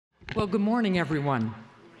Well, good morning, everyone.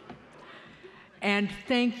 And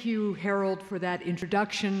thank you, Harold, for that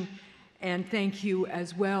introduction. And thank you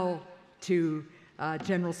as well to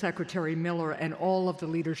General Secretary Miller and all of the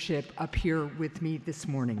leadership up here with me this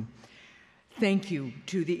morning. Thank you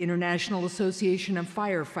to the International Association of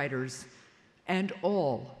Firefighters and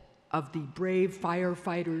all of the brave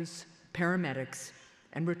firefighters, paramedics,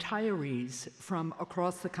 and retirees from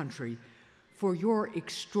across the country for your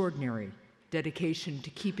extraordinary dedication to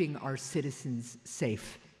keeping our citizens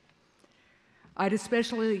safe. I'd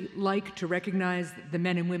especially like to recognize the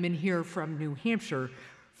men and women here from New Hampshire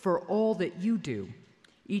for all that you do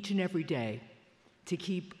each and every day to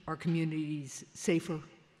keep our communities safer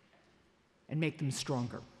and make them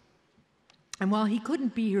stronger. And while he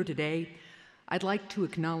couldn't be here today, I'd like to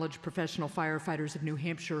acknowledge Professional Firefighters of New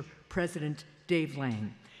Hampshire President Dave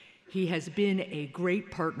Lang. He has been a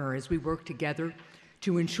great partner as we work together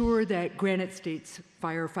to ensure that Granite State's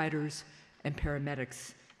firefighters and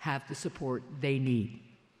paramedics have the support they need.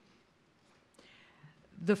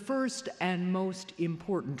 The first and most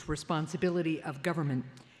important responsibility of government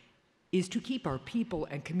is to keep our people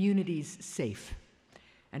and communities safe.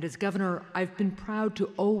 And as governor, I've been proud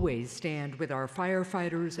to always stand with our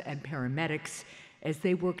firefighters and paramedics as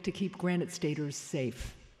they work to keep Granite Staters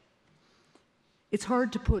safe. It's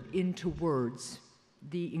hard to put into words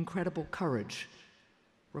the incredible courage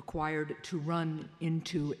required to run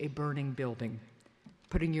into a burning building,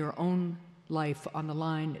 putting your own life on the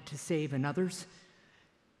line to save another's.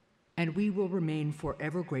 And we will remain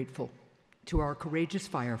forever grateful to our courageous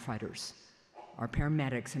firefighters, our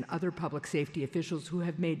paramedics, and other public safety officials who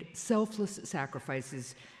have made selfless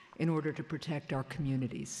sacrifices in order to protect our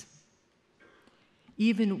communities.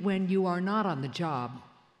 Even when you are not on the job,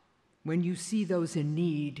 when you see those in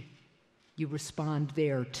need, you respond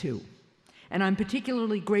there too. And I'm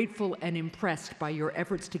particularly grateful and impressed by your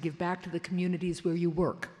efforts to give back to the communities where you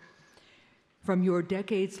work. From your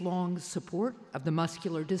decades-long support of the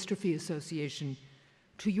Muscular Dystrophy Association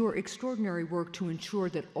to your extraordinary work to ensure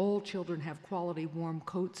that all children have quality warm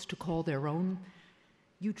coats to call their own,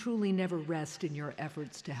 you truly never rest in your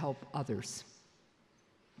efforts to help others.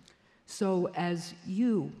 So as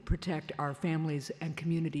you protect our families and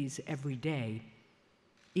communities every day,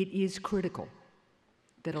 it is critical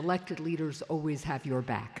that elected leaders always have your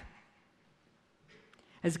back.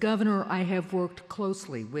 As governor, I have worked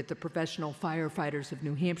closely with the Professional Firefighters of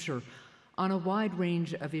New Hampshire on a wide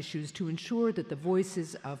range of issues to ensure that the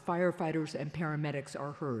voices of firefighters and paramedics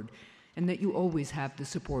are heard and that you always have the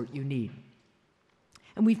support you need.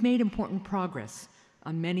 And we've made important progress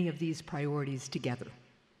on many of these priorities together.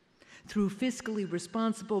 Through fiscally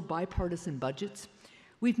responsible bipartisan budgets,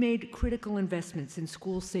 we've made critical investments in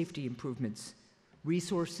school safety improvements,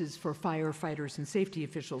 resources for firefighters and safety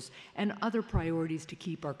officials, and other priorities to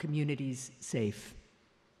keep our communities safe.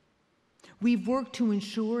 We've worked to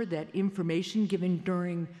ensure that information given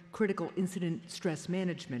during critical incident stress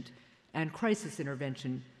management and crisis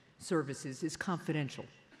intervention services is confidential,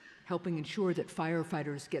 helping ensure that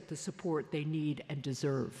firefighters get the support they need and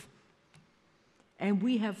deserve. And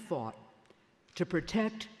we have fought to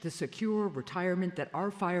protect the secure retirement that our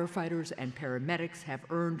firefighters and paramedics have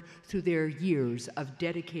earned through their years of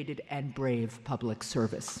dedicated and brave public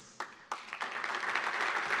service.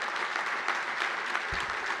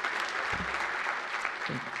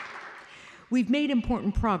 We've made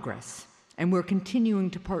important progress, and we're continuing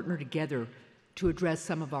to partner together to address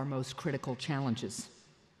some of our most critical challenges.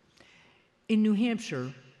 In New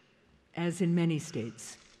Hampshire, as in many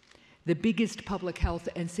states, the biggest public health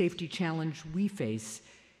and safety challenge we face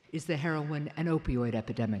is the heroin and opioid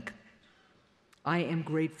epidemic. I am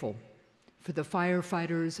grateful for the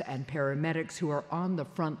firefighters and paramedics who are on the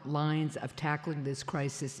front lines of tackling this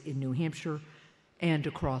crisis in New Hampshire and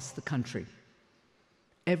across the country.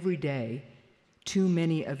 Every day, too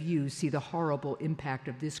many of you see the horrible impact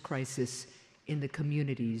of this crisis in the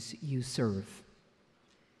communities you serve.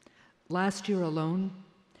 Last year alone,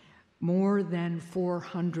 more than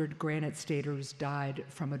 400 Granite Staters died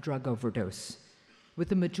from a drug overdose, with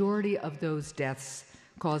the majority of those deaths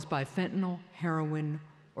caused by fentanyl, heroin,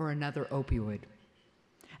 or another opioid.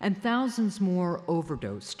 And thousands more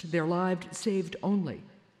overdosed, their lives saved only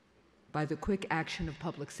by the quick action of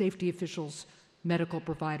public safety officials, medical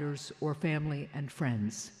providers, or family and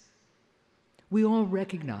friends. We all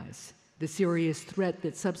recognize the serious threat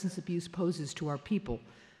that substance abuse poses to our people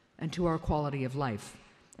and to our quality of life.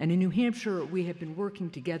 And in New Hampshire, we have been working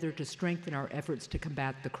together to strengthen our efforts to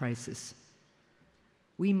combat the crisis.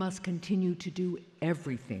 We must continue to do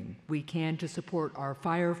everything we can to support our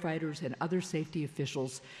firefighters and other safety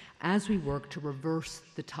officials as we work to reverse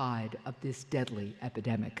the tide of this deadly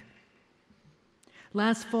epidemic.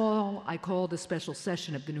 Last fall, I called a special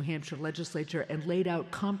session of the New Hampshire legislature and laid out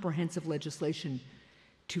comprehensive legislation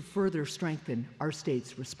to further strengthen our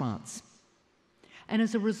state's response. And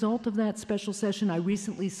as a result of that special session, I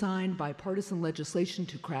recently signed bipartisan legislation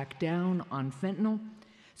to crack down on fentanyl,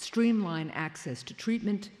 streamline access to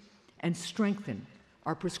treatment, and strengthen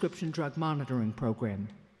our prescription drug monitoring program.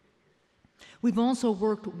 We've also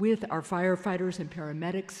worked with our firefighters and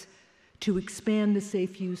paramedics to expand the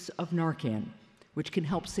safe use of Narcan, which can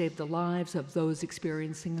help save the lives of those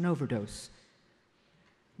experiencing an overdose.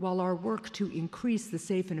 While our work to increase the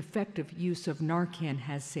safe and effective use of Narcan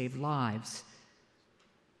has saved lives,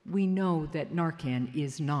 we know that Narcan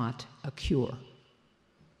is not a cure,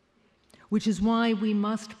 which is why we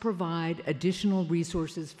must provide additional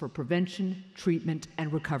resources for prevention, treatment,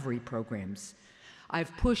 and recovery programs.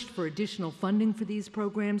 I've pushed for additional funding for these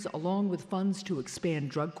programs, along with funds to expand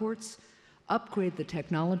drug courts, upgrade the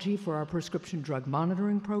technology for our prescription drug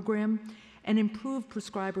monitoring program, and improve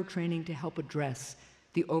prescriber training to help address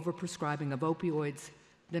the overprescribing of opioids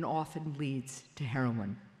that often leads to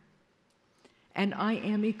heroin. And I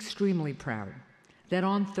am extremely proud that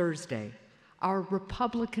on Thursday, our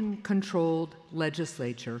Republican-controlled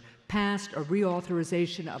legislature passed a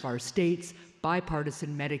reauthorization of our state's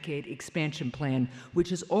bipartisan Medicaid expansion plan,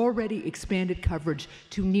 which has already expanded coverage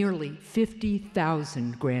to nearly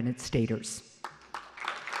 50,000 granted staters.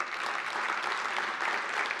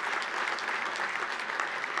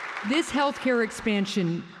 This healthcare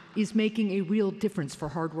expansion is making a real difference for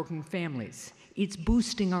hardworking families. It's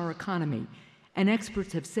boosting our economy, and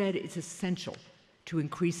experts have said it's essential to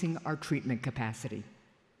increasing our treatment capacity.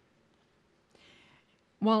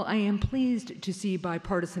 While I am pleased to see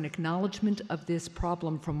bipartisan acknowledgement of this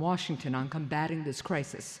problem from Washington on combating this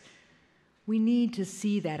crisis, we need to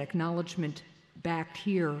see that acknowledgement backed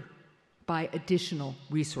here by additional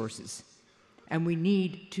resources. And we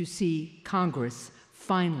need to see Congress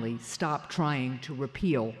finally stop trying to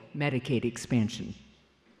repeal Medicaid expansion.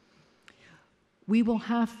 We will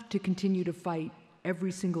have to continue to fight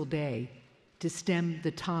every single day to stem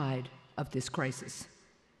the tide of this crisis.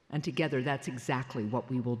 And together, that's exactly what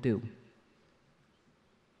we will do.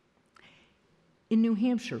 In New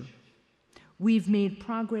Hampshire, we've made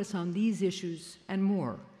progress on these issues and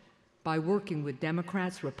more by working with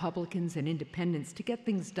Democrats, Republicans, and independents to get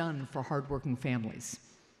things done for hardworking families.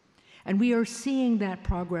 And we are seeing that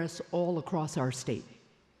progress all across our state.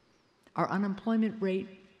 Our unemployment rate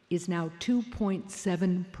is now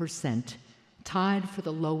 2.7%, tied for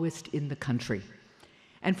the lowest in the country.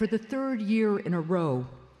 And for the third year in a row,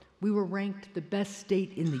 we were ranked the best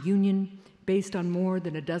state in the union based on more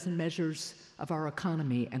than a dozen measures of our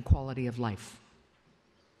economy and quality of life.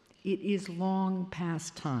 It is long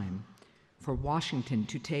past time for Washington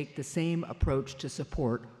to take the same approach to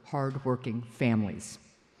support hardworking families.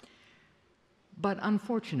 But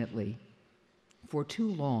unfortunately, for too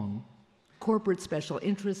long, corporate special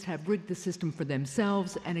interests have rigged the system for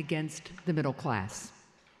themselves and against the middle class.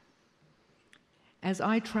 As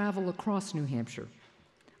I travel across New Hampshire,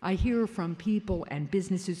 I hear from people and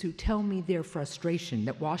businesses who tell me their frustration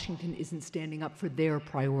that Washington isn't standing up for their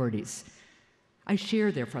priorities. I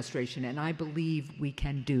share their frustration, and I believe we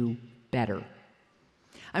can do better.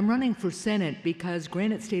 I'm running for Senate because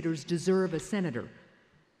Granite Staters deserve a senator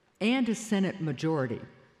and a Senate majority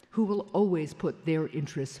who will always put their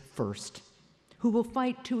interests first, who will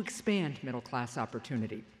fight to expand middle-class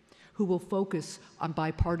opportunity, who will focus on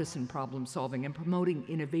bipartisan problem-solving and promoting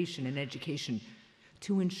innovation in education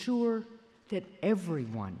to ensure that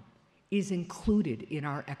everyone is included in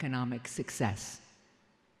our economic success.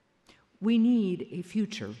 We need a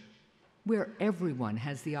future where everyone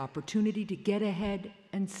has the opportunity to get ahead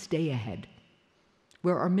and stay ahead,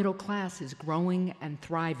 where our middle class is growing and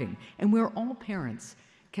thriving, and where all parents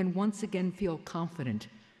can once again feel confident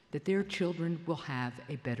that their children will have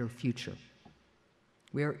a better future,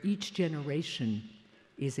 where each generation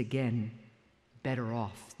is again better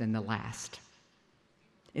off than the last.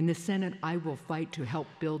 In the Senate, I will fight to help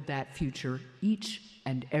build that future each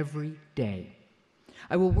and every day.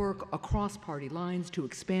 I will work across party lines to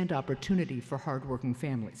expand opportunity for hardworking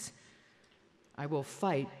families. I will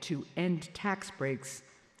fight to end tax breaks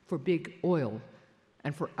for big oil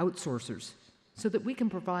and for outsourcers so that we can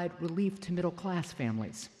provide relief to middle-class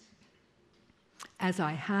families. As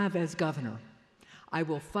I have as governor, I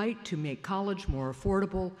will fight to make college more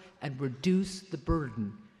affordable and reduce the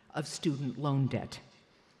burden of student loan debt.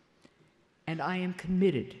 And I am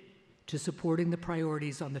committed to supporting the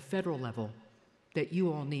priorities on the federal level that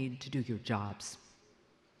you all need to do your jobs.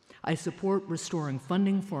 I support restoring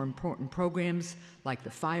funding for important programs like the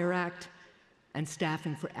FIRE Act, and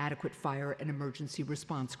staffing for adequate fire and emergency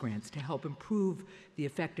response grants to help improve the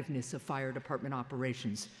effectiveness of fire department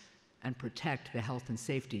operations and protect the health and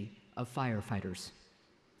safety of firefighters.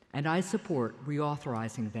 And I support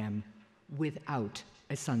reauthorizing them without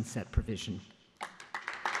a sunset provision.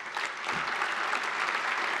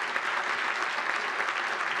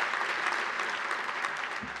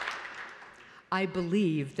 I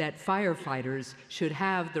believe that firefighters should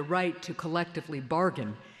have the right to collectively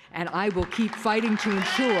bargain, and I will keep fighting to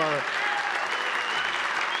ensure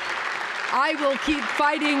I will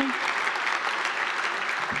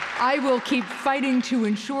keep fighting to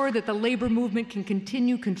ensure that the labor movement can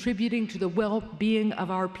continue contributing to the well-being of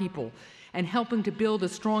our people and helping to build a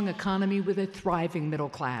strong economy with a thriving middle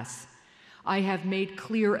class. I have made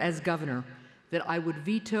clear as governor that I would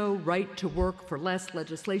veto right to work for less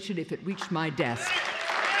legislation if it reached my desk.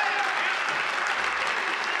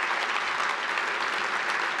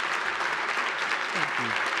 Thank you.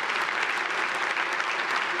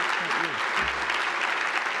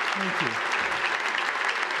 Thank you.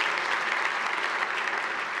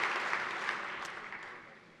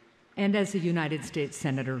 And as a United States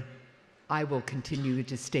Senator, I will continue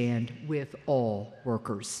to stand with all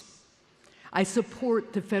workers. I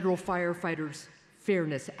support the Federal Firefighters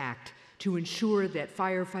Fairness Act to ensure that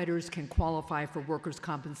firefighters can qualify for workers'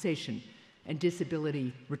 compensation and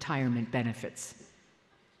disability retirement benefits.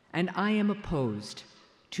 And I am opposed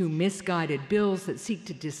to misguided bills that seek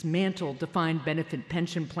to dismantle defined benefit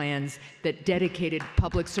pension plans that dedicated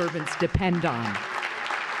public servants depend on.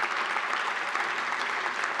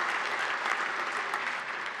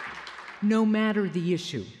 No matter the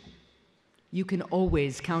issue, you can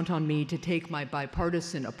always count on me to take my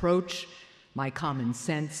bipartisan approach, my common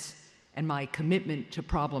sense, and my commitment to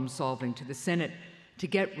problem solving to the Senate to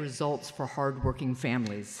get results for hardworking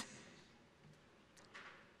families.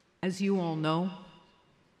 As you all know,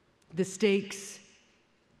 the stakes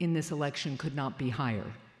in this election could not be higher.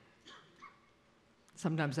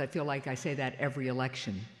 Sometimes I feel like I say that every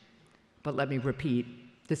election, but let me repeat,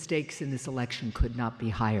 the stakes in this election could not be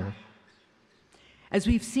higher. As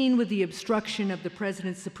we've seen with the obstruction of the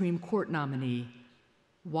president's Supreme Court nominee,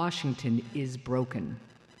 Washington is broken.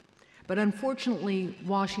 But unfortunately,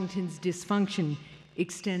 Washington's dysfunction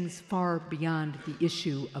extends far beyond the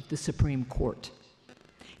issue of the Supreme Court.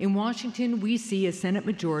 In Washington, we see a Senate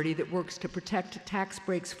majority that works to protect tax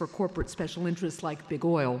breaks for corporate special interests like big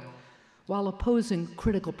oil, while opposing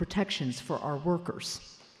critical protections for our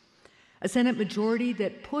workers. A Senate majority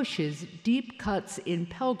that pushes deep cuts in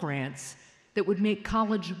Pell Grants that would make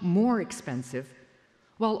college more expensive,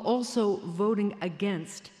 while also voting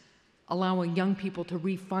against allowing young people to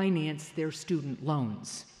refinance their student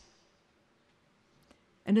loans.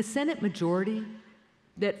 And a Senate majority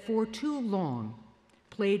that for too long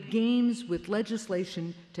played games with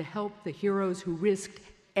legislation to help the heroes who risked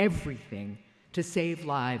everything to save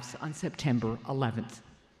lives on September 11th.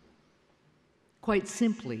 Quite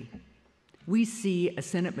simply, we see a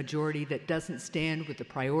Senate majority that doesn't stand with the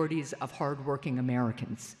priorities of hardworking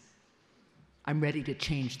Americans. I'm ready to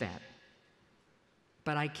change that,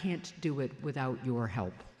 but I can't do it without your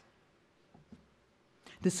help.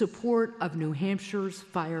 The support of New Hampshire's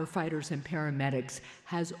firefighters and paramedics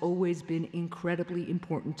has always been incredibly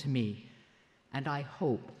important to me, and I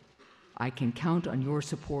hope I can count on your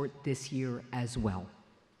support this year as well.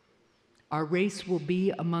 Our race will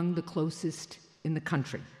be among the closest in the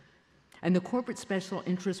country, and the corporate special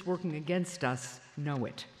interests working against us know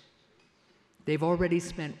it. They've already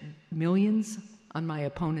spent millions on my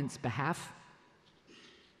opponent's behalf,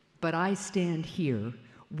 but I stand here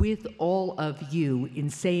with all of you in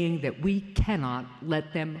saying that we cannot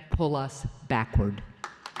let them pull us backward.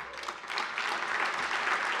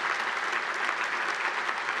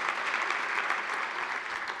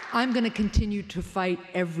 I'm going to continue to fight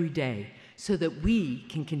every day so that we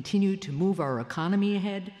can continue to move our economy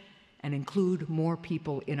ahead and include more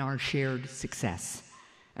people in our shared success.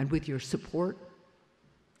 And with your support,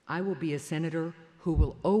 I will be a senator who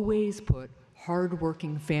will always put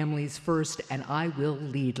hardworking families first, and I will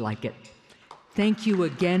lead like it. Thank you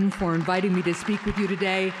again for inviting me to speak with you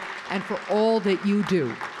today and for all that you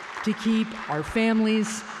do to keep our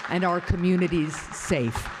families and our communities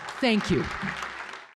safe. Thank you.